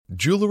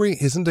Jewelry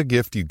isn't a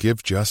gift you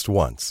give just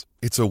once.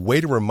 It's a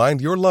way to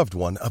remind your loved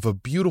one of a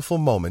beautiful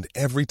moment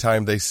every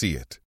time they see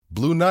it.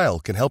 Blue Nile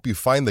can help you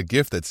find the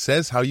gift that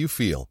says how you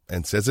feel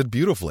and says it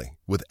beautifully,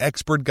 with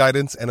expert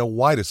guidance and a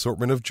wide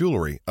assortment of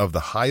jewelry of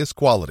the highest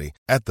quality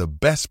at the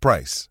best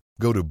price.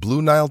 Go to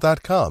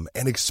BlueNile.com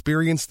and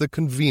experience the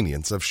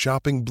convenience of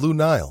shopping Blue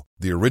Nile,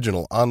 the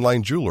original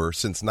online jeweler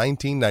since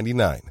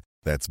 1999.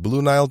 That's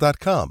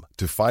BlueNile.com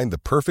to find the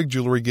perfect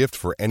jewelry gift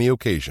for any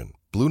occasion.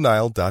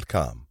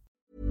 BlueNile.com.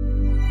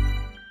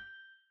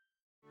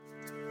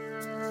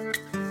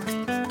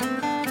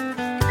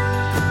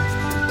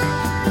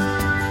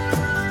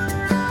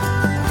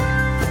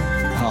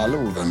 Hallå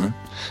vänner.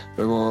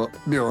 Det var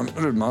Björn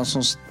Rudman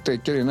som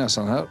steker in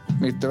näsan här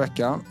mitt i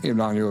veckan.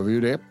 Ibland gör vi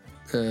ju det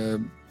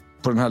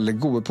på den här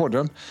goda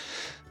podden.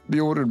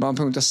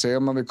 bjornrudman.se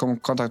om man vill komma i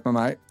kontakt med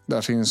mig.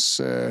 Där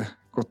finns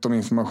gott om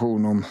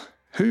information om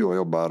hur jag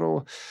jobbar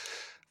och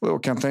vad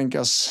jag kan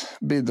tänkas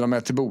bidra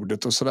med till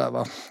bordet och sådär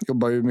va.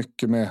 Jobbar ju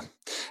mycket med,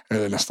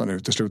 eller nästan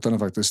uteslutande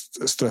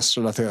faktiskt,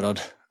 stressrelaterad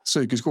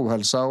psykisk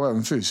ohälsa och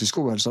även fysisk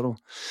ohälsa då. Och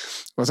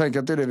jag tänker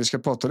att det är det vi ska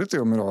prata lite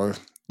om idag.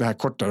 Det här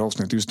kortare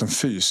avsnittet, just den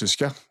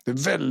fysiska. Det är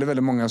väldigt,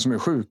 väldigt många som är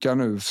sjuka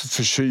nu,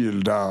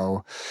 förkylda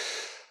och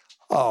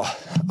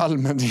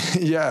allmänt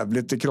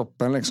jävligt i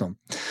kroppen liksom.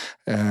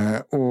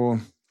 Och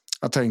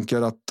jag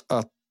tänker att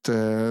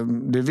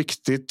det är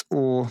viktigt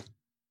att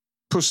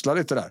pussla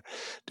lite där.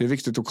 Det är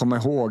viktigt att komma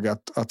ihåg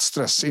att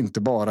stress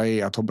inte bara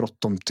är att ha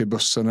bråttom till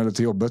bussen eller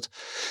till jobbet,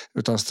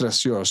 utan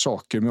stress gör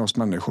saker med oss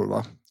människor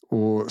va.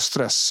 Och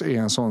stress är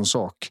en sån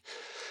sak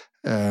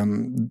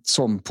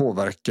som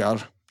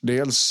påverkar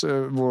dels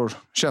vår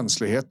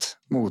känslighet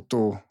mot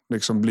att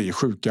liksom bli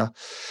sjuka,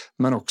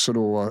 men också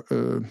då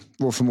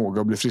vår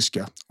förmåga att bli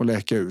friska och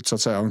läka ut så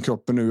att säga. Om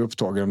kroppen nu är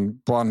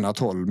upptagen på annat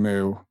håll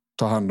med att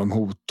ta hand om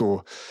hot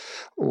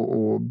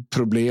och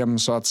problem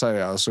så att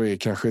säga, så är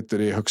kanske inte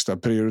det högsta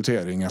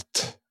prioritering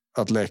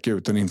att läka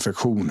ut en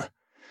infektion.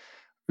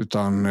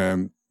 Utan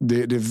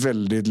det är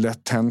väldigt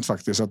lätt hänt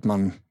faktiskt att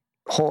man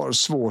har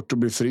svårt att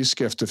bli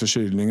frisk efter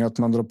förkylning, att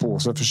man drar på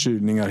sig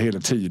förkylningar hela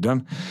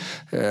tiden.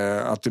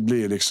 Att det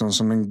blir liksom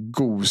som en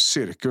god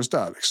cirkus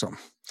där liksom.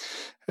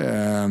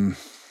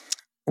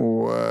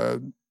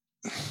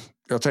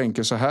 Jag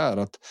tänker så här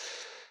att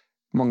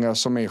många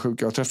som är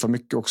sjuka, jag träffar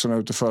mycket också när jag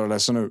är ute och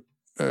föreläser nu,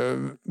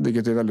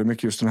 vilket är väldigt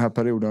mycket just den här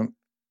perioden.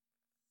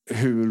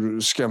 Hur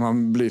ska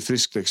man bli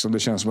frisk liksom? Det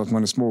känns som att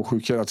man är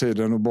småsjuk hela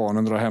tiden och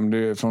barnen drar hem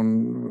det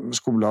från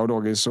skola och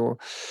dagis och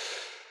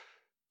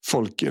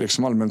folk är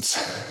liksom allmänt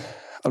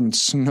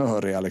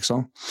snöriga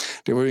liksom.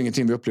 Det var ju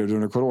ingenting vi upplevde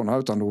under corona,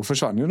 utan då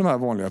försvann ju de här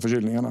vanliga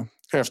förkylningarna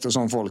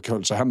eftersom folk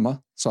höll sig hemma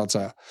så att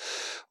säga.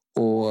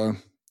 Och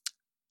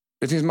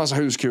det finns massa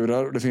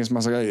huskurer och det finns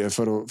massa grejer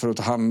för att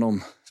ta hand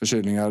om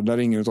förkylningar där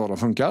ingen av dem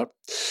funkar.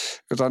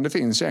 Utan det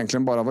finns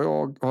egentligen bara vad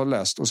jag har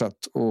läst och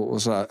sett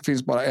och så här. Det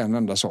finns bara en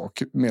enda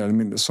sak mer eller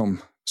mindre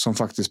som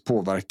faktiskt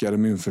påverkar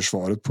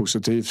immunförsvaret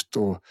positivt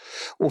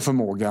och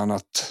förmågan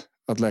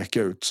att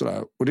läka ut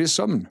sådär. Och det är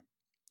sömn.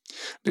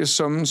 Det är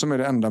sömn som är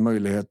det enda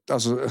möjlighet,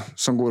 alltså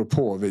som går att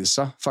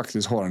påvisa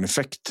faktiskt har en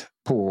effekt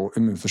på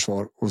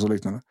immunförsvar och så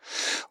liknande.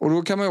 Och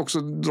då kan man ju också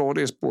dra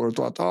det spåret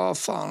då att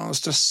fan, jag är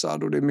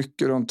stressad och det är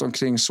mycket runt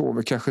omkring,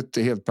 sover kanske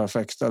inte helt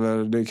perfekt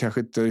eller det är kanske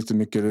inte riktigt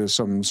mycket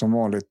sömn som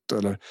vanligt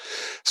eller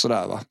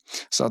sådär va.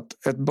 Så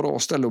att ett bra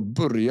ställe att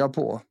börja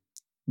på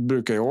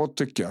brukar jag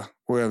tycka,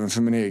 och även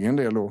för min egen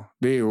del då,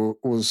 det är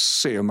att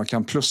se om man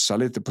kan plussa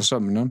lite på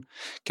sömnen.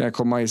 Kan jag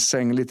komma i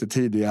säng lite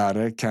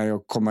tidigare? Kan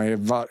jag komma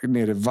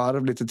ner i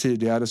varv lite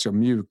tidigare så jag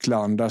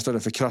mjuklandar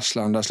istället för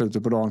kraschlandar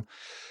slutet på dagen?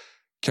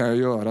 Kan jag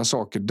göra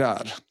saker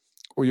där?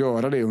 Och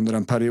göra det under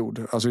en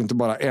period. Alltså inte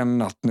bara en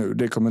natt nu,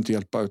 det kommer inte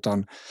hjälpa,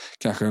 utan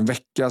kanske en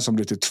vecka som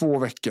blir till 2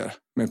 veckor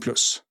med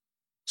plus.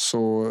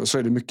 Så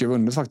är det mycket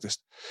vunnet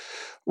faktiskt.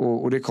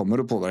 Och det kommer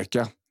att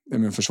påverka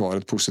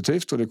immunförsvaret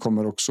positivt, och det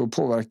kommer också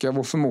påverka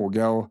vår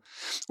förmåga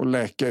att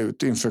läka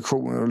ut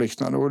infektioner och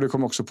liknande, och det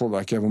kommer också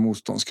påverka vår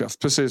motståndskraft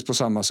precis på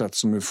samma sätt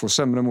som vi får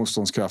sämre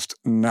motståndskraft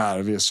när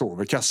vi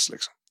sover kass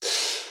liksom.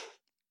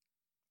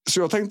 Så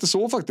jag tänkte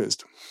så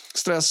faktiskt.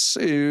 Stress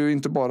är ju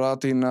inte bara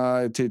att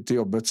hinna i tid till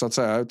jobbet så att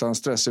säga, utan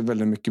stress är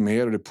väldigt mycket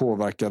mer och det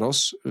påverkar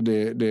oss.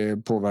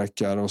 Det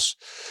påverkar oss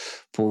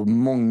på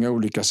många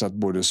olika sätt,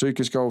 både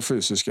psykiska och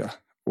fysiska.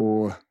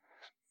 Och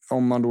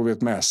om man då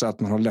vet med sig att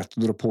man har lätt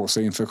att dra på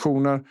sig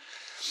infektioner,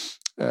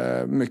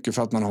 mycket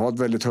för att man har ett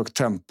väldigt högt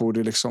tempo,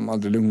 det liksom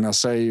aldrig lugnar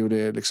sig och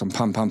det är liksom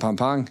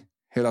pang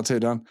hela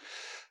tiden,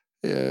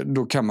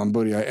 då kan man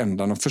börja i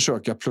ändan och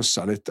försöka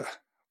plussa lite.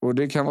 Och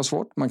det kan vara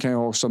svårt, man kan ju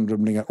ha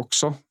sömnrubbningar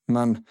också,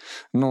 men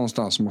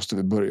någonstans måste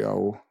vi börja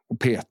och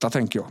peta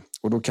tänker jag,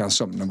 och då kan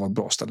sömnen vara ett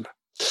bra ställe.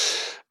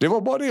 Det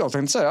var bara det jag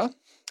tänkte säga.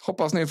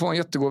 Hoppas ni får en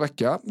jättegod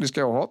vecka, det ska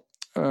jag ha,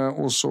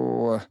 och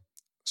så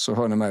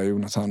hör ni mig och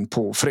Jonathan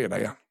på fredag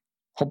igen.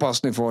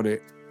 Hoppas ni får det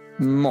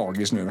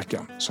magiskt nu i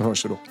veckan, så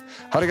hörs vi då.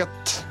 Ha det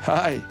gött,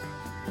 hej!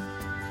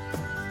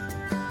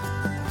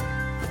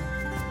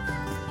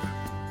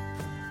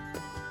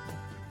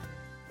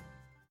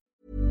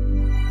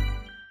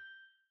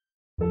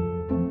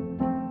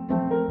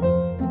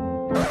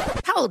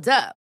 Hold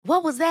up.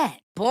 What was that?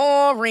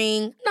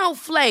 Boring. No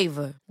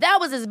flavor. That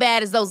was as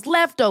bad as those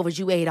leftovers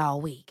you ate all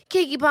week.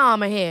 Keke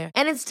Palmer here,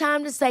 and it's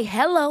time to say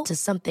hello to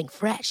something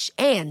fresh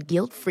and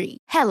guilt-free.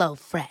 Hello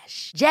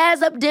Fresh.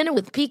 Jazz up dinner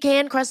with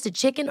pecan-crusted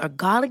chicken or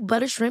garlic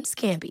butter shrimp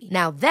scampi.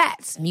 Now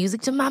that's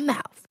music to my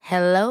mouth.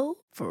 Hello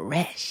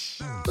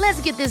Fresh.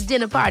 Let's get this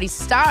dinner party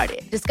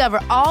started. Discover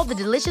all the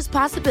delicious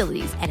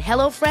possibilities at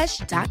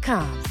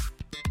hellofresh.com.